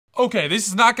Okay, this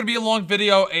is not going to be a long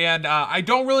video, and I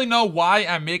don't really know why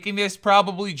I'm making this,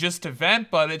 probably just to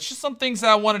vent, but it's just some things that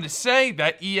I wanted to say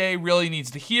that EA really needs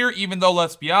to hear, even though,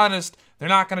 let's be honest, they're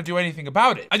not going to do anything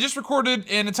about it. I just recorded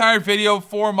an entire video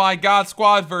for my God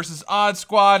Squad versus Odd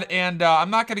Squad, and I'm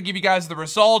not going to give you guys the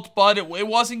result, but it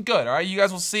wasn't good, alright? You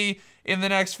guys will see in the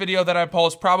next video that I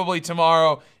post, probably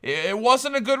tomorrow. It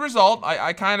wasn't a good result.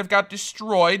 I kind of got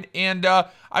destroyed, and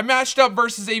I matched up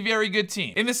versus a very good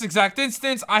team. In this exact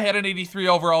instance, I had an 83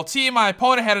 overall team. My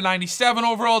opponent had a 97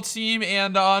 overall team,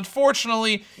 and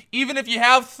unfortunately, even if you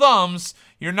have thumbs,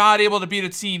 you're not able to beat a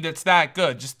team that's that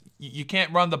good. Just you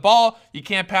can't run the ball, you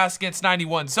can't pass against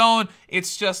 91 zone.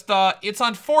 It's just, it's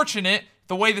unfortunate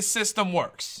the way the system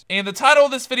works. And the title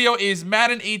of this video is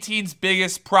Madden 18's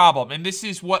biggest problem, and this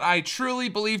is what I truly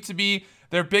believe to be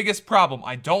their biggest problem.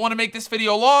 I don't want to make this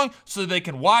video long so they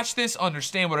can watch this,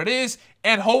 understand what it is,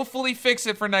 and hopefully fix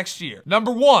it for next year.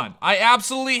 Number one, I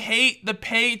absolutely hate the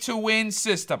pay-to-win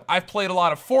system. I've played a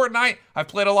lot of Fortnite, I've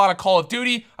played a lot of Call of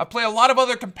Duty, I've played a lot of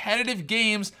other competitive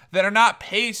games that are not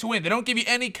pay-to-win. They don't give you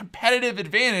any competitive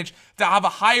advantage to have a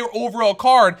higher overall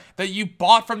card that you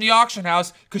bought from the auction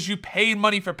house because you paid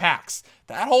money for packs.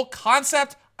 That whole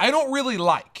concept, I don't really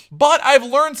like, but I've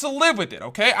learned to live with it,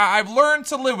 okay? I've learned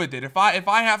to live with it. If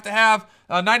I have to have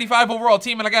a 95 overall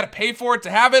team and I gotta pay for it to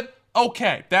have it,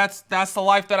 okay, that's the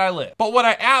life that I live. But what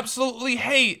I absolutely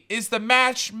hate is the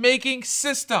matchmaking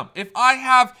system. If I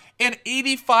have an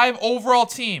 85 overall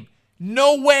team,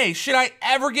 no way should I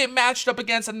ever get matched up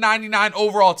against a 99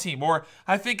 overall team, or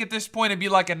I think at this point it'd be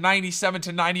like a 97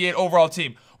 to 98 overall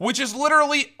team, which is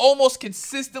literally almost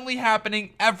consistently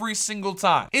happening every single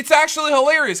time. It's actually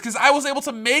hilarious because I was able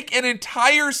to make an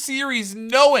entire series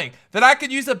knowing that I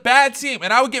could use a bad team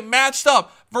and I would get matched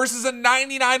up versus a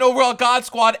 99 overall God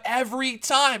Squad every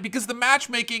time because the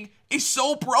matchmaking is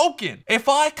so broken. If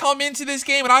I come into this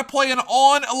game and I play an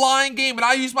online game and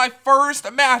I use my first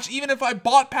match, even if I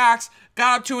bought packs,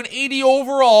 got up to an 80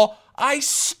 overall, I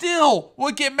still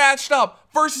would get matched up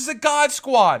versus a God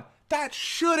Squad. That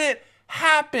shouldn't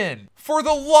happen. For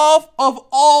the love of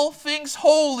all things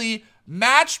holy,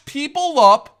 match people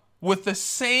up with the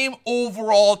same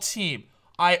overall team.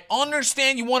 I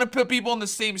understand you want to put people in the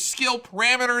same skill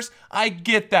parameters. I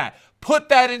get that. Put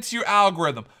that into your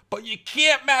algorithm. But you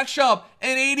can't match up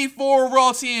an 84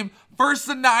 overall team versus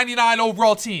a 99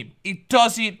 overall team. It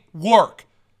doesn't work.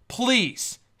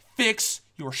 Please fix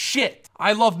your shit.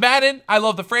 I love Madden. I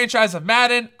love the franchise of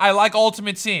Madden. I like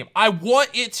Ultimate Team. I want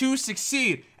it to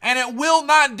succeed. And it will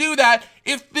not do that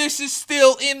if this is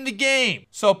still in the game.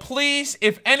 So please,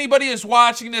 if anybody is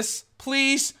watching this,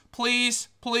 please, please,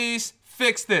 please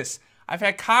fix this. I've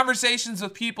had conversations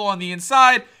with people on the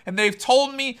inside, and they've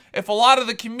told me if a lot of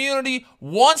the community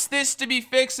wants this to be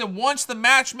fixed and wants the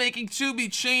matchmaking to be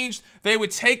changed, they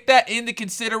would take that into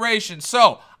consideration.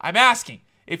 So I'm asking,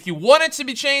 if you want it to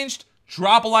be changed,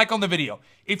 drop a like on the video.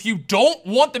 If you don't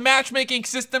want the matchmaking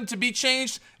system to be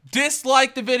changed,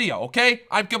 dislike the video, okay?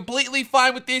 I'm completely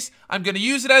fine with this. I'm going to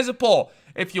use it as a poll.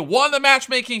 If you want the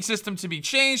matchmaking system to be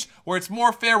changed, where it's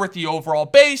more fair with the overall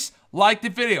base, like the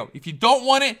video. If you don't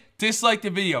want it, dislike the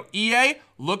video. EA,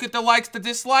 look at the likes, the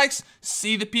dislikes,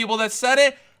 see the people that said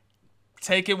it,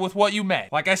 take it with what you may.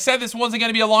 Like I said, this wasn't going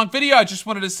to be a long video. I just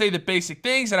wanted to say the basic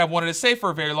things that I've wanted to say for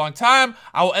a very long time.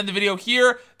 I will end the video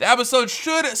here. The episode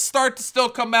should start to still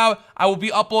come out. I will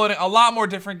be uploading a lot more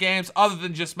different games other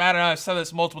than just Madden. I've said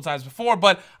this multiple times before,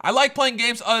 but I like playing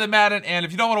games other than Madden, and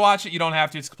if you don't want to watch it, you don't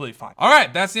have to. It's completely fine. All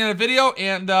right, that's the end of the video,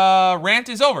 and rant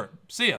is over. See ya.